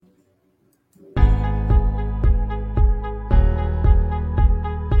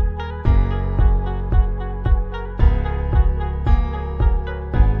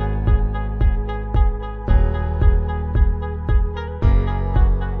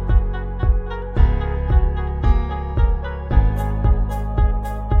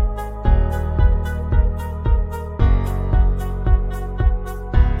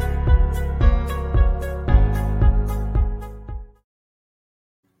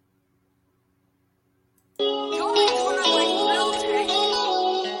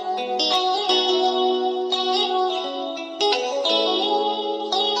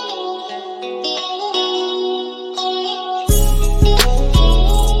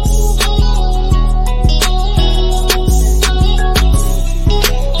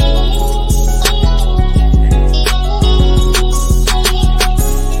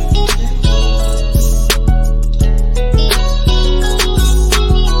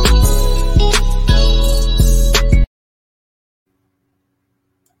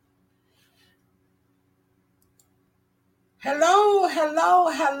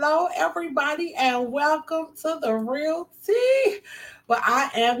hello, everybody, and welcome to the Real Tea. Well,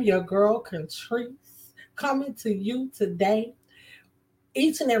 I am your girl, Contrice, coming to you today.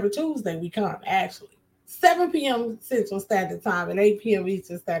 Each and every Tuesday, we come, actually. 7 p.m. Central Standard Time and 8 p.m.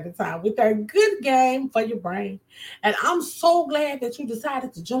 Eastern Standard Time with our good game for your brain. And I'm so glad that you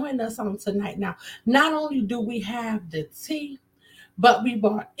decided to join us on tonight. Now, not only do we have the tea, but we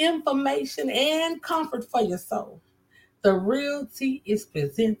brought information and comfort for your soul. The Real Tea is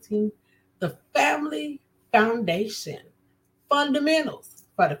presenting the Family Foundation Fundamentals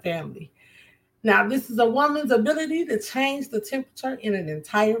for the family. Now, this is a woman's ability to change the temperature in an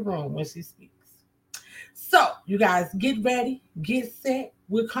entire room when she speaks. So, you guys get ready, get set.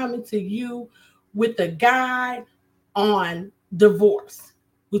 We're coming to you with a guide on divorce,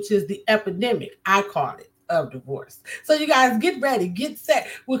 which is the epidemic, I call it, of divorce. So you guys get ready, get set.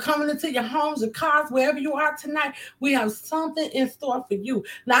 We're coming into your homes, your cars, wherever you are tonight. We have something in store for you.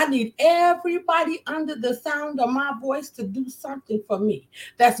 Now I need everybody under the sound of my voice to do something for me.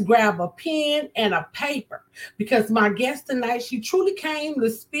 That's grab a pen and a paper, because my guest tonight, she truly came to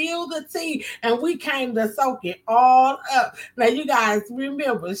spill the tea and we came to soak it all up. Now you guys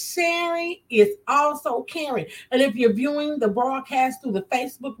remember, sharing is also caring. And if you're viewing the broadcast through the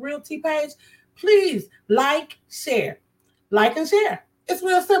Facebook Real Tea page, please like, share. Like and share. It's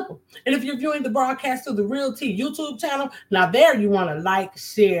real simple. And if you're viewing the broadcast through the Real Tea YouTube channel, now there you want to like,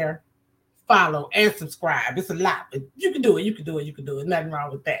 share, follow, and subscribe. It's a lot, but you can do it. Nothing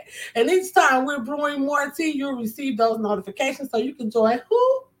wrong with that. And each time we're brewing more tea, you'll receive those notifications so you can join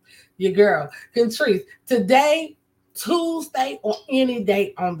who? Your girl, Contrice. Today, Tuesday, or any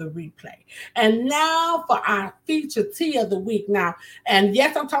day on the replay. And now for our featured tea of the week. Now, and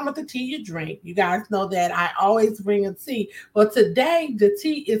yes, I'm talking about the tea you drink. You guys know that I always bring a tea. But today, the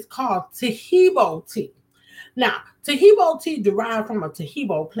tea is called Tahibo tea. Now, Tahibo tea derived from a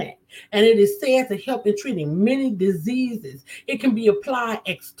Tahibo plant, and it is said to help in treating many diseases. It can be applied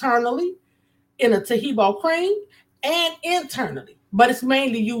externally in a Tahibo cream and internally, but it's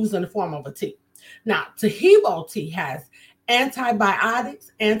mainly used in the form of a tea. Now, Tahibo tea has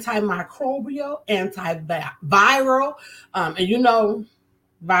antibiotics, antimicrobial, antiviral, and you know,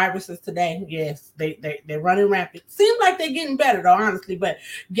 viruses today, yes, they're running rampant. Seems like they're getting better though, honestly, but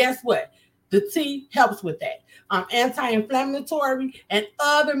guess what? The tea helps with that. Anti-inflammatory and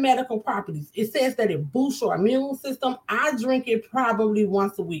other medical properties. It says that it boosts your immune system. I drink it probably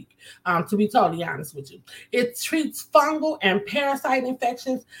once a week, to be totally honest with you. It treats fungal and parasite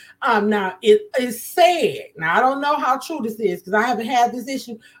infections. Now, it is said, now I don't know how true this is because I haven't had this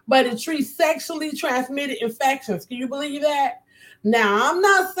issue, but it treats sexually transmitted infections. Can you believe that? Now, I'm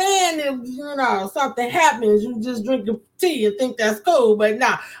not saying if, something happens, you just drink the tea and think that's cool. But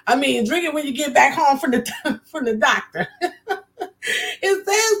nah, I mean, drink it when you get back home from the doctor. It says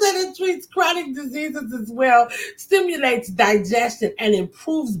that it treats chronic diseases as well, stimulates digestion, and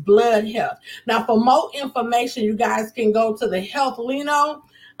improves blood health. Now, for more information, you guys can go to the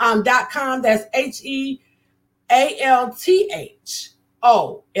healthlino.com. That's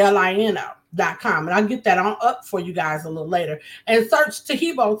HEALTHOLINO.com, and I'll get that on up for you guys a little later. And search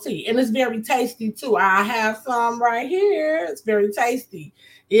Tahibo tea, and it's very tasty too. I have some right here. It's very tasty.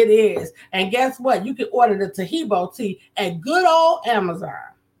 It is. And guess what? You can order the Tahibo tea at good old Amazon.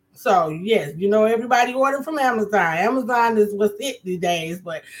 So yes, everybody order from Amazon. Amazon is what's it these days.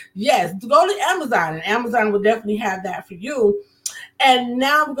 But yes, go to Amazon, and Amazon will definitely have that for you. And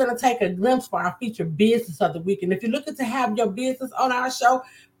now we're going to take a glimpse for our featured business of the week. And if you're looking to have your business on our show,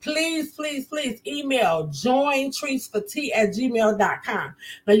 please email jointreesfortea@gmail.com.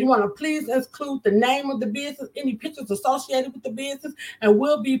 Now, you want to please include the name of the business, any pictures associated with the business, and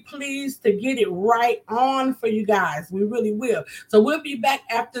we'll be pleased to get it right on for you guys. We really will. So we'll be back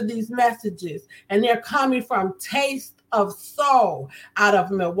after these messages, and they're coming from Taste of Soul out of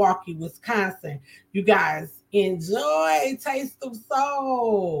Milwaukee, Wisconsin. You guys enjoy Taste of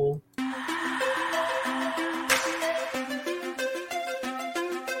Soul.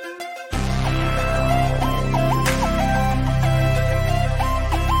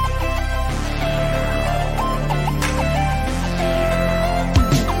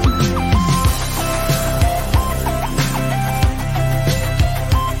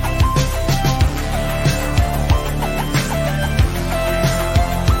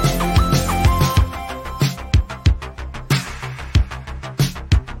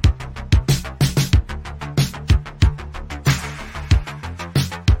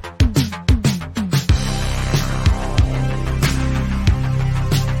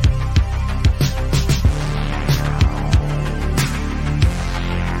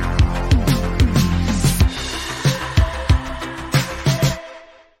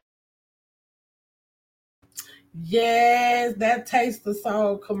 Yes, that Taste the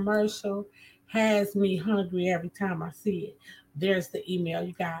Soul commercial has me hungry every time I see it. There's the email,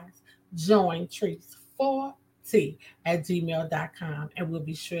 you guys. Join Trees4T at gmail.com, and we'll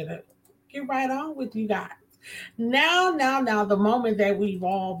be sure to get right on with you guys. Now, the moment that we've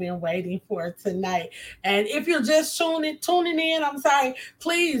all been waiting for tonight. And if you're just tuning in, I'm sorry,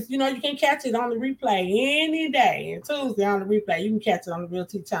 please, you can catch it on the replay any day. And Tuesday on the replay, you can catch it on the Real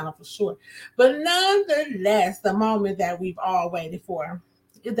T channel for sure. But nonetheless, the moment that we've all waited for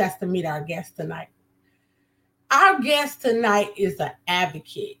is that's to meet our guest tonight. Our guest tonight is an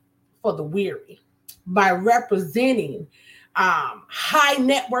advocate for the weary by representing high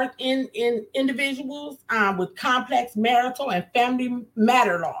net worth in individuals with complex marital and family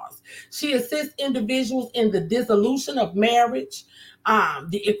matter laws. She assists individuals in the dissolution of marriage,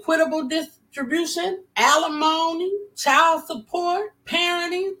 the equitable distribution, alimony, child support,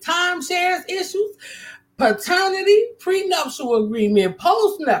 parenting, timeshares issues, paternity, prenuptial agreement,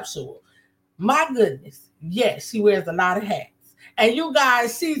 postnuptial. My goodness. Yes, she wears a lot of hats. And you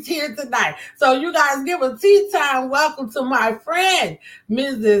guys, she's here tonight. So you guys give a tea time welcome to my friend,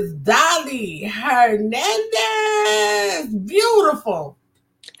 Mrs. Dolly Hernandez. Beautiful.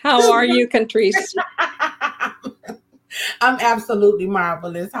 How are you, Catrice? I'm absolutely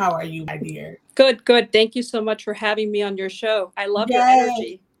marvelous. How are you, my dear? Good, good. Thank you so much for having me on your show. I love your Yes,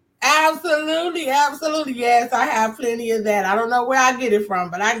 energy. absolutely, absolutely. Yes, I have plenty of that. I don't know where I get it from,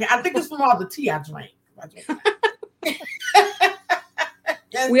 but I think it's from all the tea I drink.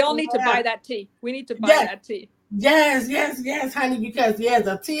 Yes, We all need to buy that tea. We need to buy yes, that tea. yes, honey. Because yes,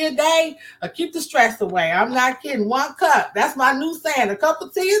 a tea a day will keep the stress away. I'm not kidding. 1 cup. That's my new saying. A cup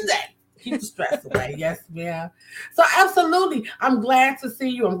of tea a day. Keep the stress away. Yes, ma'am. So absolutely, I'm glad to see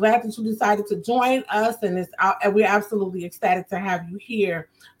you. I'm glad that you decided to join us, and we're absolutely ecstatic to have you here.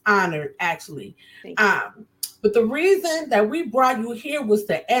 Honored, actually. Thank you. But the reason that we brought you here was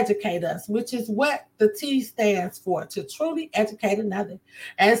to educate us, which is what the T stands for, to truly educate another.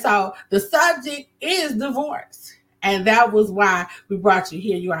 And so the subject is divorce. And that was why we brought you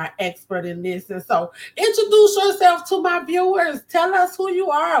here. You are an expert in this. And so introduce yourself to my viewers. Tell us who you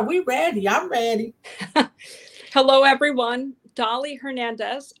are. We ready. I'm ready. Hello, everyone. Dolly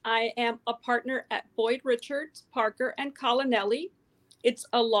Hernandez. I am a partner at Boyd Richards, Parker, and Colinelli. It's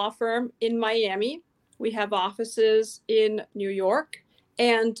a law firm in Miami. We have offices in New York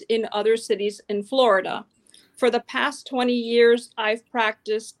and in other cities in Florida. For the past 20 years, I've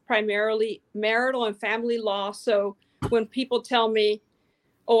practiced primarily marital and family law. So when people tell me,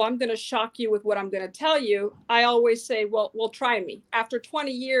 oh, I'm going to shock you with what I'm going to tell you, I always say, well, try me. After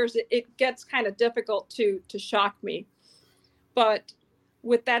 20 years, it gets kind of difficult to shock me. But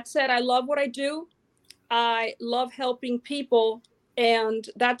with that said, I love what I do. I love helping people. And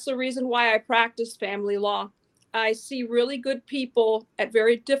that's the reason why I practice family law. I see really good people at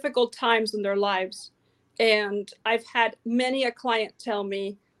very difficult times in their lives. And I've had many a client tell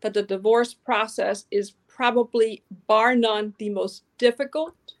me that the divorce process is probably, bar none, the most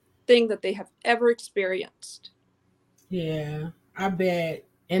difficult thing that they have ever experienced. Yeah, I bet.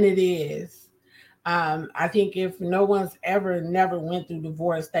 And it is. I think if no one's ever never went through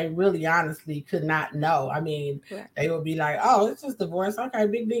divorce, they really honestly could not know. I mean, Correct. they would be like, "Oh, it's just divorce, okay,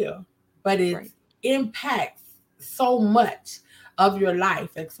 big deal," but it Right. impacts so much of your life,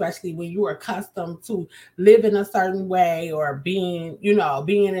 especially when you are accustomed to living a certain way or being in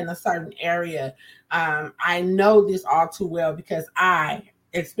a certain area. I know this all too well because I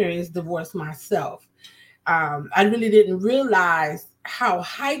experienced divorce myself. I really didn't realize how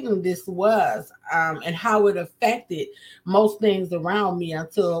heightened this was and how it affected most things around me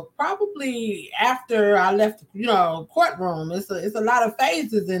until probably after I left, courtroom. It's a lot of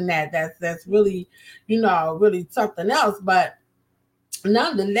phases in that. That's really, really something else. But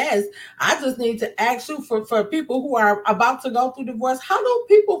nonetheless, I just need to ask you for people who are about to go through divorce. How do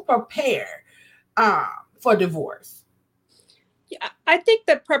people prepare for divorce? Yeah, I think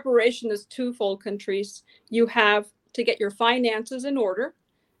that preparation is twofold, Catrice. You have to get your finances in order,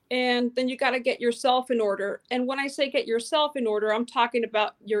 and then you got to get yourself in order. And when I say get yourself in order, I'm talking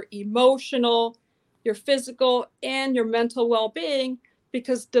about your emotional, your physical, and your mental well being,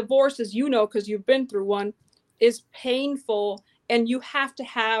 because divorce, as you know, because you've been through one, is painful. And you have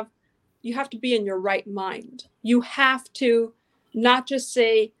to be in your right mind. You have to not just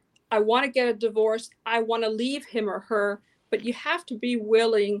say, I want to get a divorce, I want to leave him or her, but you have to be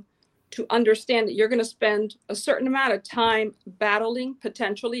willing to understand that you're going to spend a certain amount of time battling,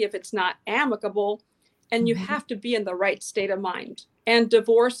 potentially, if it's not amicable, and you Mhm. have to be in the right state of mind. And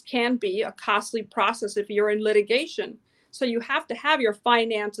divorce can be a costly process if you're in litigation. So you have to have your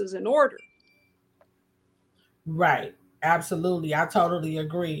finances in order. Right. Absolutely. I totally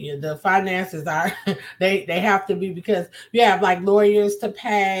agree. The finances are they have to be, because you have like lawyers to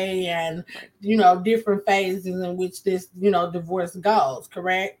pay, and Right. different phases in which this, divorce goes,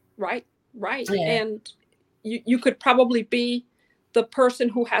 correct? Right. Right. Yeah. And you could probably be the person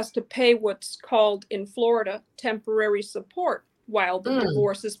who has to pay what's called in Florida temporary support while the Mm.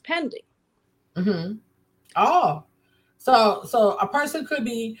 divorce is pending. Mhm. Oh. So a person could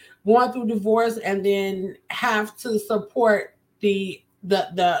be going through divorce and then have to support the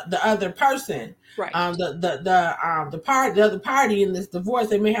other person. Right. The other party in this divorce,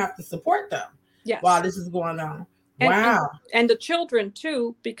 they may have to support them while Yes. this is going on. and and Wow. and the children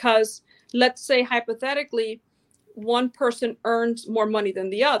too, because let's say hypothetically one person earns more money than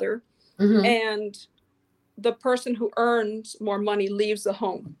the other, Mm-hmm. and the person who earns more money leaves the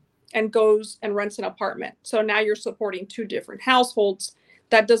home and goes and rents an apartment. So now you're supporting two different households.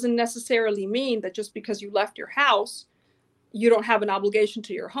 That doesn't necessarily mean that just because you left your house, you don't have an obligation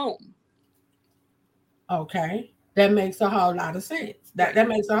to your home. Okay. That makes a whole lot of sense. That Right. that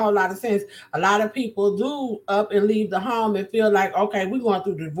makes a whole lot of sense. A lot of people do up and leave the home and feel like, okay, we're going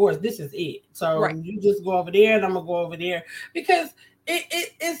through the divorce. This is it. Right. So you just go over there and I'm gonna go over there, because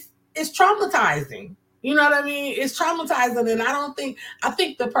it's traumatizing. You know what I mean? It's traumatizing, and I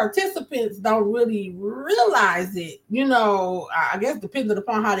think the participants don't really realize it. I guess depending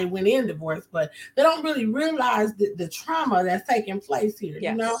upon how they went in divorce, but they don't really realize the trauma that's taking place here.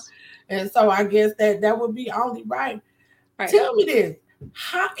 Yes. And so I guess that would be only right. Right. Tell me this.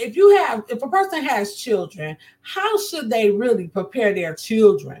 If a person has children, how should they really prepare their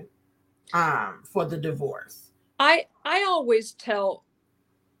children for the divorce? I always tell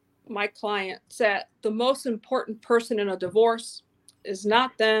my clients that the most important person in a divorce is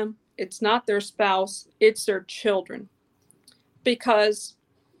not them, it's not their spouse, it's their children. Because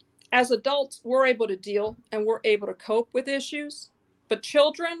as adults, we're able to deal and we're able to cope with issues, but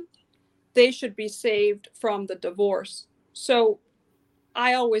children, they should be saved from the divorce. So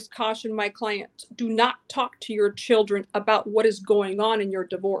I always caution my clients, do not talk to your children about what is going on in your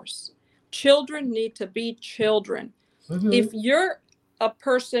divorce. Children need to be children. Mm-hmm. If you're a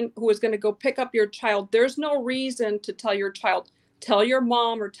person who is going to go pick up your child, there's no reason to tell your child, tell your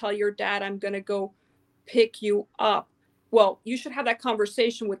mom or tell your dad, I'm going to go pick you up. Well, you should have that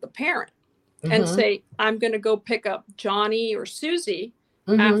conversation with the parent and Mm-hmm. say, I'm going to go pick up Johnny or Susie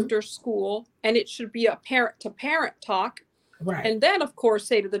Mm-hmm. after school. And it should be a parent to parent talk. Right. And then, of course,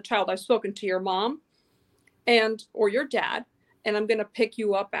 say to the child, I've spoken to your mom and or your dad, and I'm going to pick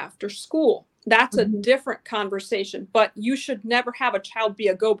you up after school. That's a Mm-hmm. different conversation, but you should never have a child be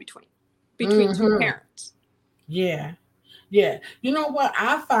a go between two Mm-hmm. parents. Yeah. Yeah. You know what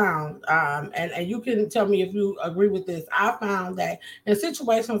I found, and you can tell me if you agree with this. I found that in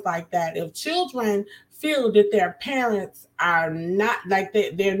situations like that, if children feel that their parents are not, like,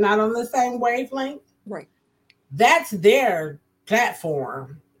 they're not on the same wavelength, Right. that's their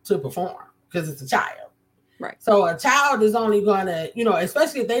platform to perform, because it's a child. Right. So a child is only going to,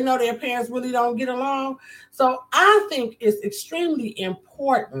 especially if they know their parents really don't get along. So I think it's extremely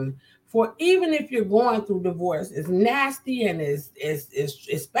important for, even if you're going through divorce, it's nasty and is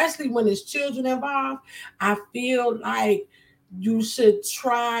especially when there's children involved. I feel like you should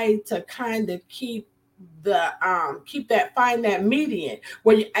try to kind of keep that, find that median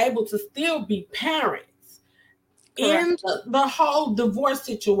where you're able to still be parents in Correct. the whole divorce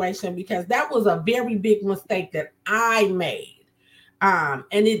situation, because that was a very big mistake that I made. And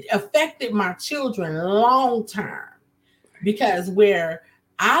it affected my children long term, because where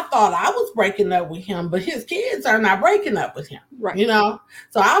I thought I was breaking up with him, but his kids are not breaking up with him. Right. You know,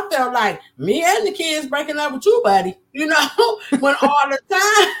 so I felt like me and the kids breaking up with you, buddy. When all the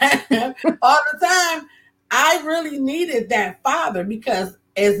time, all the time, I really needed that father, because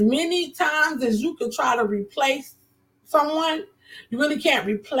as many times as you could try to replace someone, you really can't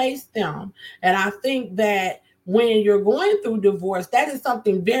replace them. And I think that when you're going through divorce, that is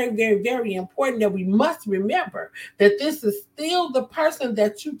something very, very, very important that we must remember, that this is still the person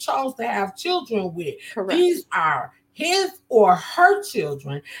that you chose to have children with. Correct. These are his or her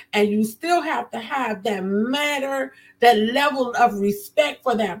children, and you still have to have that level of respect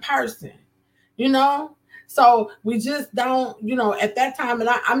for that person, you know? So we just don't, at that time, and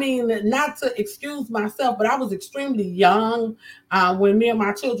I mean, not to excuse myself, but I was extremely young when me and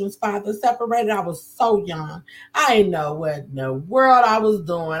my children's father separated. I was so young. I didn't know what in the world I was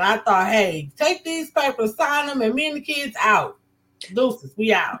doing. I thought, hey, take these papers, sign them, and me and the kids out. Deuces,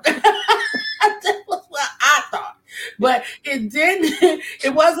 we out. That was what I thought. But it didn't,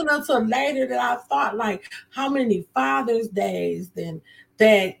 it wasn't until later that I thought, like, how many Father's Days then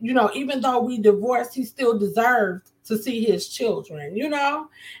that, even though we divorced, he still deserved to see his children.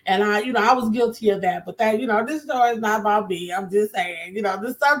 And I was guilty of that. But that, this story is not about me. I'm just saying,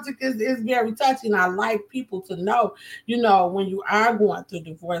 the subject is very touching. I like people to know, when you are going through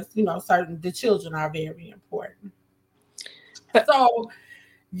divorce, the children are very important. But So,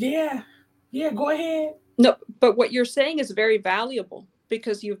 yeah, yeah, go ahead. no, but what you're saying is very valuable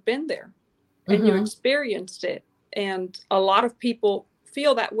because you've been there and you Mm-hmm. experienced it. And a lot of people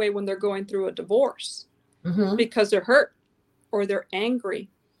feel that way when they're going through a divorce Mm-hmm. because they're hurt or they're angry.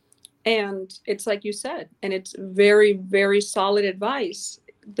 And it's like you said, and it's very, very solid advice.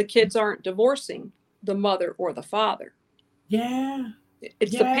 The kids aren't divorcing the mother or the father. Yeah,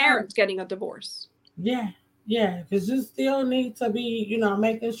 It's the yeah. parents getting a divorce. Yeah, yeah, because you still need to be,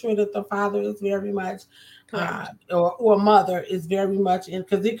 making sure that the father is very much, Correct. or mother is very much in,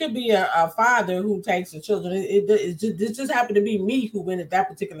 because it could be a father who takes the children. It just happened to be me who went at that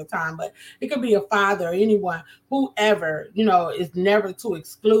particular time, but it could be a father or anyone, whoever, is never to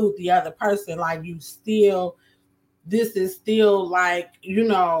exclude the other person. Like you still this is still like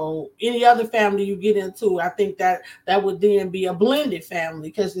any other family you get into. I think that would then be a blended family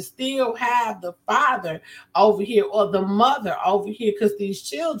because you still have the father over here or the mother over here because these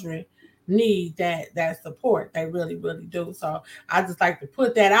children need that support. They really, really do. So I just like to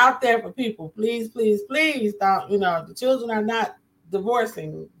put that out there for people. Please, please, please don't. The children are not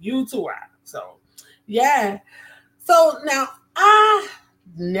divorcing, you two are. So yeah. So now I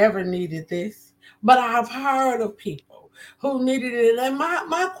never needed this, but I've heard of people who needed it. And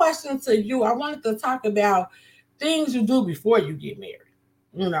my question to you, I wanted to talk about things you do before you get married.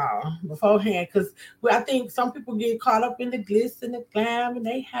 Beforehand, because I think some people get caught up in the glitz and the glam, and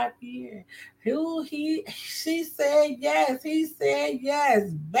they happy. And she said yes, he said yes.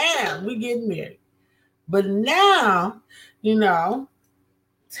 Bam, we get married. But now, you know,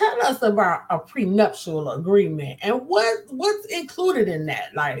 tell us about a prenuptial agreement and what's included in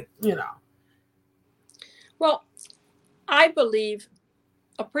that. Well, I believe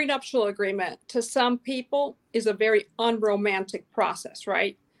a prenuptial agreement to some people is a very unromantic process,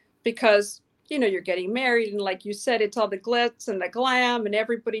 right? Because you're getting married, and like you said, it's all the glitz and the glam, and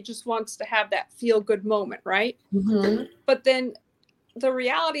everybody just wants to have that feel good moment, right? Mm-hmm. But then the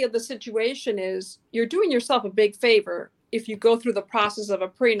reality of the situation is you're doing yourself a big favor if you go through the process of a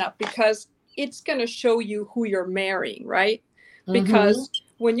prenup, because it's going to show you who you're marrying, right? Mm-hmm. Because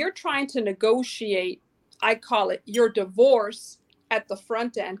when you're trying to negotiate, I call it your divorce at the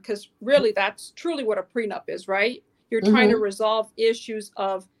front end, because really that's truly what a prenup is, right? You're trying to Mm-hmm. resolve issues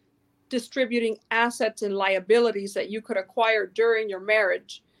of distributing assets and liabilities that you could acquire during your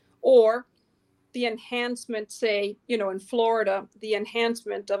marriage, or the enhancement, say, in Florida, the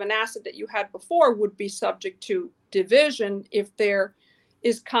enhancement of an asset that you had before would be subject to division if there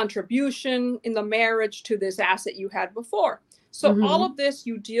is contribution in the marriage to this asset you had before. So all Mm-hmm. of this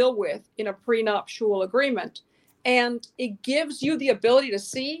you deal with in a prenuptial agreement, and it gives you the ability to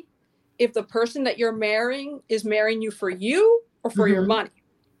see if the person that you're marrying is marrying you for you or for your Mm-hmm. money,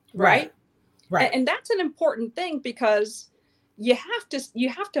 Right. right? Right. And that's an important thing, because you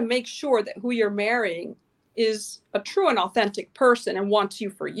have to make sure that who you're marrying is a true and authentic person and wants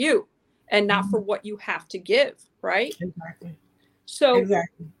you for you and not Mm-hmm. for what you have to give, right? Exactly. So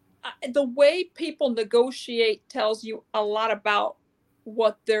Exactly. the way people negotiate tells you a lot about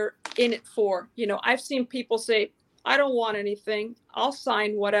what they're in it for. I've seen people say, I don't want anything, I'll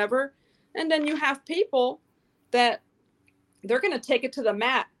sign whatever. And then you have people that they're going to take it to the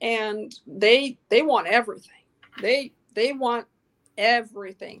mat, and they want everything. They want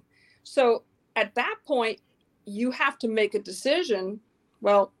everything. So at that point, you have to make a decision.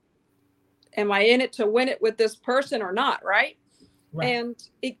 Well, am I in it to win it with this person or not, right? Right. And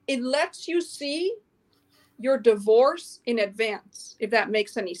it lets you see your divorce in advance, if that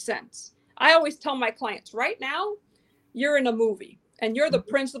makes any sense. I always tell my clients, right now you're in a movie and you're the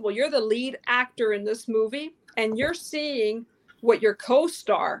principal, you're the lead actor in this movie, and you're seeing what your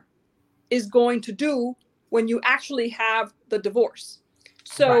co-star is going to do when you actually have the divorce. Right.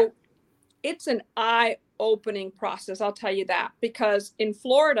 So it's an eye-opening process, I'll tell you that, because in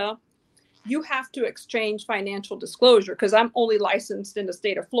Florida you have to exchange financial disclosure, because I'm only licensed in the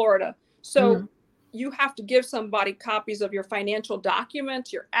state of Florida. Mm-hmm. So you have to give somebody copies of your financial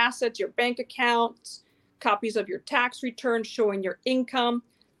documents, your assets, your bank accounts, copies of your tax returns showing your income.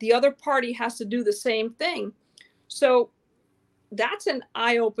 The other party has to do the same thing. So that's an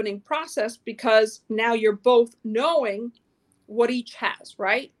eye-opening process, because now you're both knowing what each has,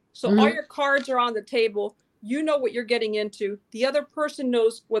 right? So all Mm-hmm. your cards are on the table. You know what you're getting into. The other person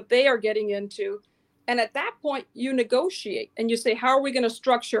knows what they are getting into. And at that point, you negotiate and you say, how are we going to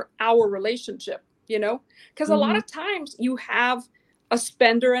structure our relationship? Because a lot Mm-hmm. of times you have a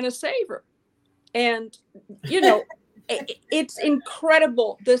spender and a saver. And, you know, it's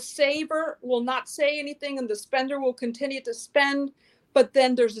incredible. The saver will not say anything and the spender will continue to spend. But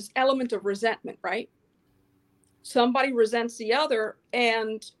then there's this element of resentment, right? Somebody resents the other.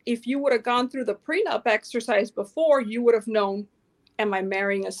 And if you would have gone through the prenup exercise before, you would have known, am I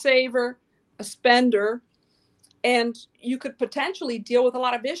marrying a saver, a spender? And you could potentially deal with a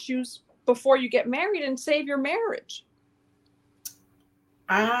lot of issues before you get married and save your marriage.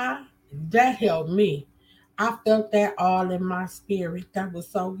 I That helped me. I felt that all in my spirit. That was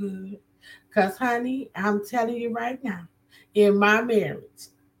so good. Cause honey, I'm telling you right now, in my marriage,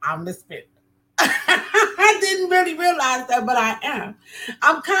 I'm the spender. I didn't really realize that, but I am.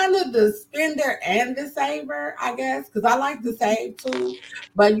 I'm kind of the spender and the saver, I guess, because I like to save too.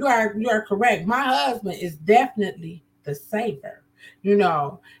 But you are correct. My husband is definitely the saver, you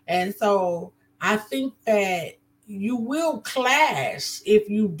know, and so I think that you will clash if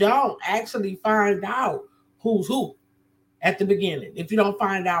you don't actually find out who's who at the beginning. If you don't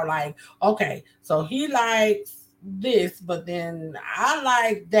find out, like, okay, so he likes this, but then I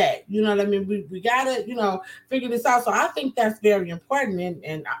like that. You know what I mean? We gotta, figure this out. So I think that's very important.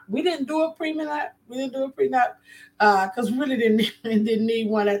 And we didn't do a prenup. We didn't do a prenup because we really didn't need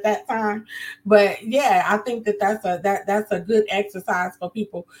one at that time. But yeah, I think that's a good exercise for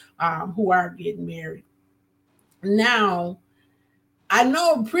people who are getting married. Now, I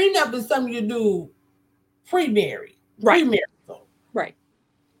know prenup is something you do pre-married, Right. premarital. Right.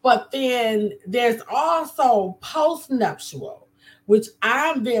 But then there's also postnuptial, which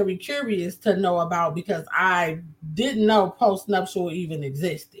I'm very curious to know about because I didn't know postnuptial even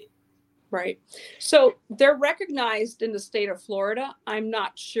existed. Right. So they're recognized in the state of Florida. I'm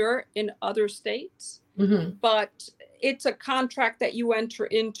not sure in other states, Mm-hmm. but it's a contract that you enter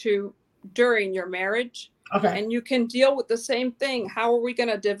into during your marriage. Okay. And you can deal with the same thing. How are we going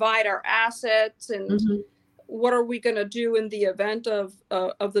to divide our assets, and Mm-hmm. what are we going to do in the event of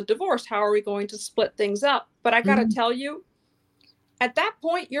the divorce? How are we going to split things up? But I got to Mm-hmm. tell you, at that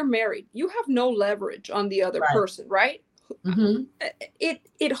point, you're married. You have no leverage on the other Right. person, right? Mm-hmm.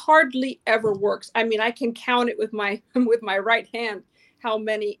 It hardly ever works. I mean, I can count it with my with my right hand how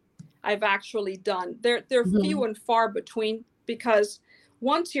many I've actually done. They're Mm-hmm. few and far between, because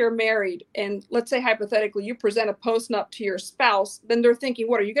once you're married and let's say hypothetically you present a postnup to your spouse, then they're thinking,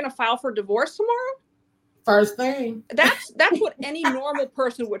 what, are you going to file for divorce tomorrow? First thing. That's what any normal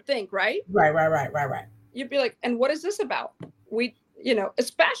person would think, right? Right, right, right, right, right. You'd be like, and what is this about?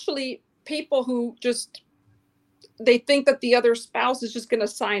 Especially people who just, they think that the other spouse is just going to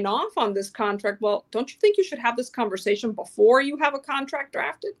sign off on this contract. Well, don't you think you should have this conversation before you have a contract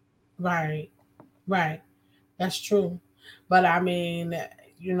drafted? Right, right. That's true. But I mean,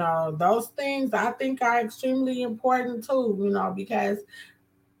 those things I think are extremely important too, because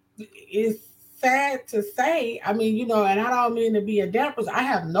it's sad to say. I mean, and I don't mean to be a damper. I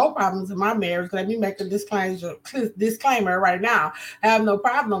have no problems in my marriage. Let me make a disclaimer right now. I have no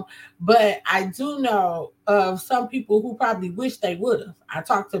problem, but I do know of some people who probably wish they would have. I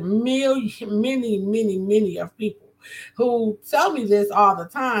talk to many of people who tell me this all the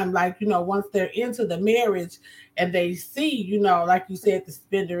time. Like, once they're into the marriage and they see, like you said, the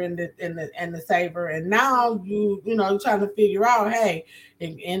spender and the saver, and now you're trying to figure out, hey,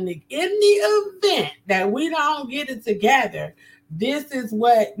 in the event that we don't get it together, this is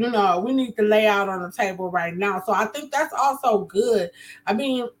what we need to lay out on the table right now. So I think that's also good. I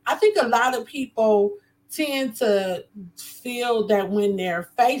mean, I think a lot of people tend to feel that when they're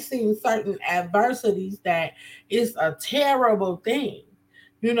facing certain adversities, that it's a terrible thing.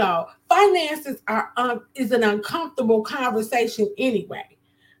 Finances is an uncomfortable conversation anyway,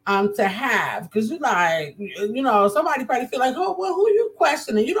 to have, because you like, somebody probably feel like, oh, well, who you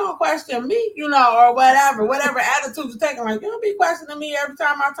questioning? You don't question me, or whatever attitude you taking. Like, you don't be questioning me every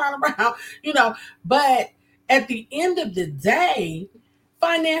time I turn around, But at the end of the day,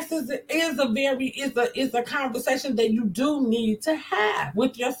 finances is a conversation that you do need to have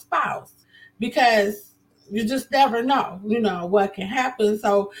with your spouse, because you just never know, what can happen.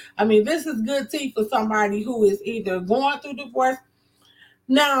 So, I mean, this is good tea for somebody who is either going through divorce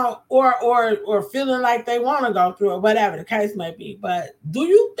now, or feeling like they want to go through it, whatever the case may be. But do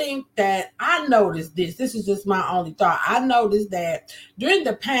you think that, I noticed this is just my only thought, I noticed that during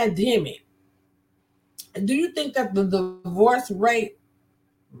the pandemic, do you think that the divorce rate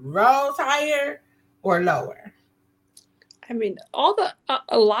rose higher or lower? I mean,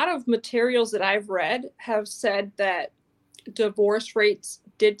 a lot of materials that I've read have said that divorce rates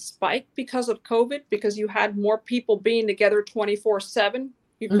did spike because of COVID, because you had more people being together 24/7.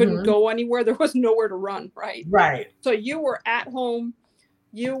 You couldn't Mm-hmm. go anywhere. There was nowhere to run, right? Right. So you were at home,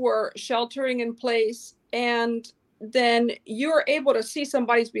 you were sheltering in place, and then you're able to see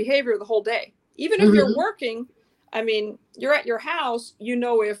somebody's behavior the whole day. Even if you're Mm-hmm. working, I mean, you're at your house, you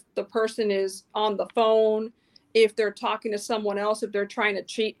know if the person is on the phone, if they're talking to someone else, if they're trying to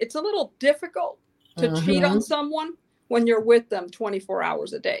cheat. It's a little difficult to cheat on Mm-hmm. someone when you're with them 24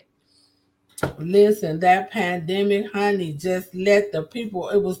 hours a day. Listen, that pandemic, honey, just let the people.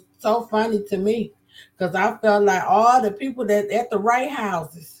 It was so funny to me because I felt like all the people that at the right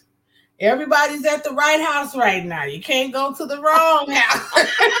houses. Everybody's at the right house right now. You can't go to the wrong house.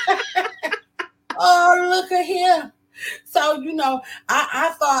 Oh, look at here. So,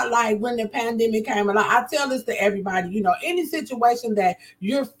 I thought like when the pandemic came along, I tell this to everybody, any situation that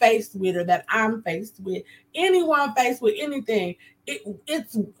you're faced with or that I'm faced with, anyone faced with anything,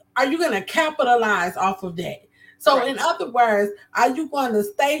 it's are you going to capitalize off of that? So, Right. in other words, are you going to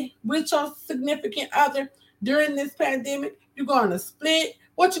stay with your significant other during this pandemic? You're going to split?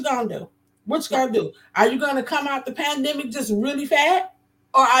 What you going to do? What you Right. going to do? Are you going to come out the pandemic just really fat?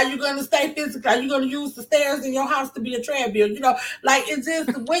 Or are you going to stay physical? Are you going to use the stairs in your house to be a treadmill? Like it's just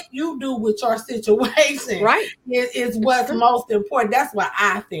what you do with your situation Right. is It's what's true. most important. That's what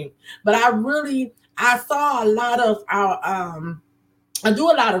I think. But I saw a lot of I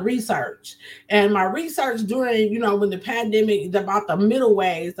do a lot of research, and my research during, when the pandemic, about the middle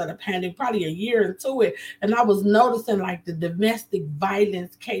ways of the pandemic, probably a year into it, and I was noticing like the domestic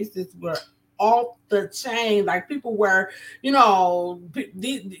violence cases were off the chain. Like people were,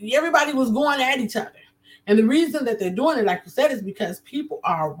 everybody was going at each other. And the reason that they're doing it, like you said, is because people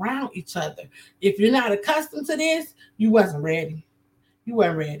are around each other. If you're not accustomed to this, you wasn't ready. You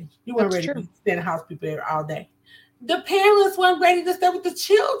weren't ready. You weren't That's ready to true. stay in the house people all day. The parents weren't ready to stay with the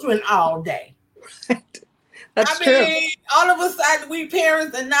children all day. I That's true. mean, all of a sudden we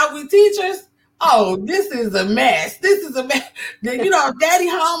parents and now we teachers. Oh, this is a mess. This is a mess. Daddy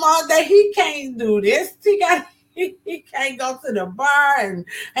home all day. He can't do this. He can't go to the bar and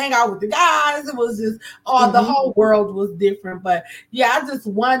hang out with the guys. It was just, oh, the Mm-hmm. whole world was different. But yeah, I just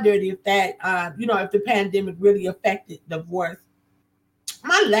wondered if that, if the pandemic really affected divorce.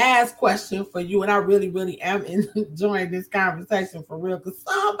 My last question for you, and I really, really am enjoying this conversation for real, because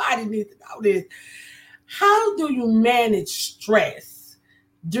somebody needs to know this. How do you manage stress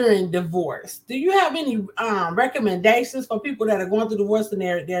during divorce? Do you have any recommendations for people that are going through divorce and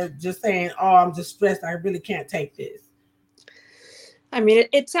they're just saying, "Oh, I'm just stressed. I really can't take this." I mean,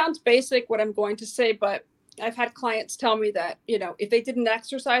 it sounds basic what I'm going to say, but I've had clients tell me that, if they didn't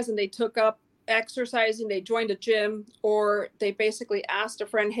exercise and they took up exercising, they joined a gym, or they basically asked a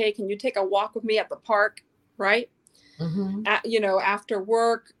friend, hey, can you take a walk with me at the park? Right. Mm-hmm. After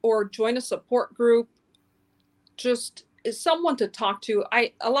work, or join a support group, just is someone to talk to.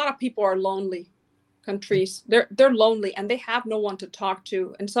 A lot of people are lonely, countries. They're lonely and they have no one to talk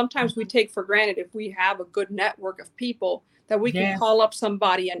to. And sometimes we take for granted if we have a good network of people that we can Yes. call up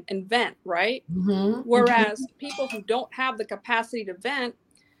somebody and vent, right? Mm-hmm. Mm-hmm. Whereas people who don't have the capacity to vent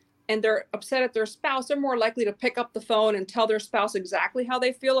and they're upset at their spouse, they're more likely to pick up the phone and tell their spouse exactly how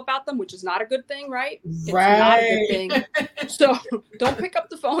they feel about them, which is not a good thing, right? It's not a good Right. thing. So don't pick up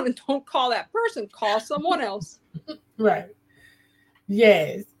the phone and don't call that person. Call someone else. Right.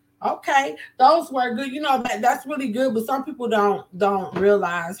 Yes. Okay. Those were good. That's really good, but some people don't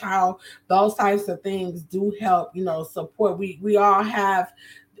realize how those types of things do help, support. We all have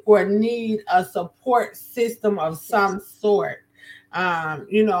or need a support system of Yes. some sort.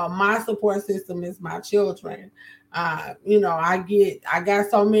 My support system is my children. I got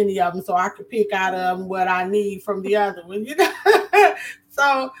so many of them, so I could pick out of them what I need from the other one.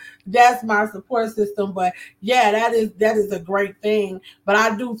 So that's my support system. But yeah, that is a great thing. But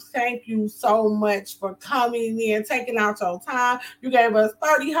I do thank you so much for coming in, taking out your time. You gave us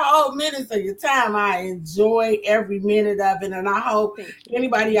 30 whole minutes of your time. I enjoy every minute of it, and I hope Thank you.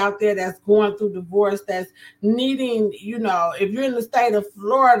 anybody out there that's going through divorce, that's needing, if you're in the state of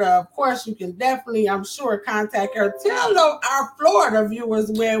Florida, of course, you can definitely, I'm sure, contact her. Tell our Florida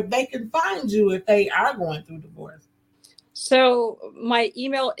viewers where they can find you if they are going through divorce. So my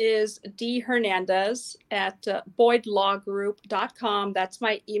email is dhernandez at boydlawgroup.com. That's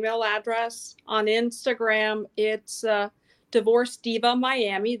my email address. On Instagram, it's Divorce Diva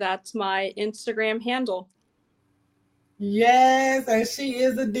Miami. That's my Instagram handle. Yes, and she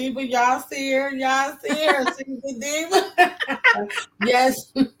is a diva. Y'all see her. Y'all see her. She's a diva.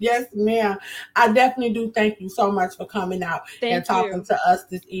 Yes, yes, ma'am. I definitely do thank you so much for coming out and Thank talking you. to us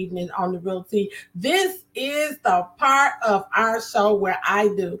this evening on the Real Tea. This is the part of our show where I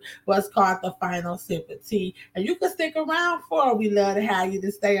do what's called the final sip of tea. And you can stick around for it. We love to have you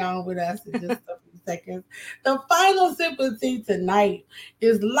to stay on with us in just a few seconds. The final sip of tea tonight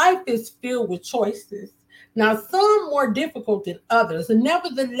is life is filled with choices. Now, some more difficult than others.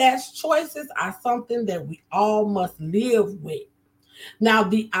 Nevertheless, choices are something that we all must live with. Now,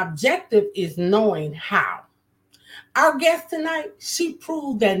 the objective is knowing how. Our guest tonight, she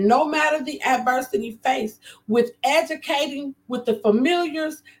proved that no matter the adversity faced with educating with the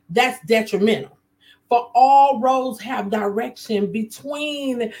familiars, that's detrimental. For all roads have direction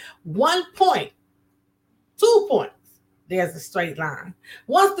between 1 point, 2 points. There's a straight line.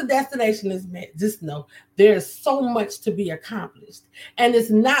 Once the destination is met, just know there's so much to be accomplished. And it's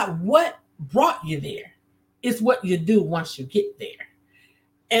not what brought you there, it's what you do once you get there.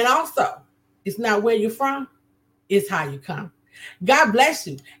 And also, it's not where you're from, it's how you come. God bless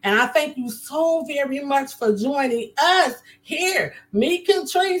you. And I thank you so very much for joining us here, me,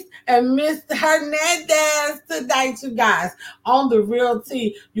 Catrice, and Mr. Hernandez tonight, you guys, on The Real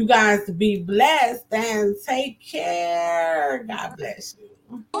Tea. You guys be blessed and take care. God bless you.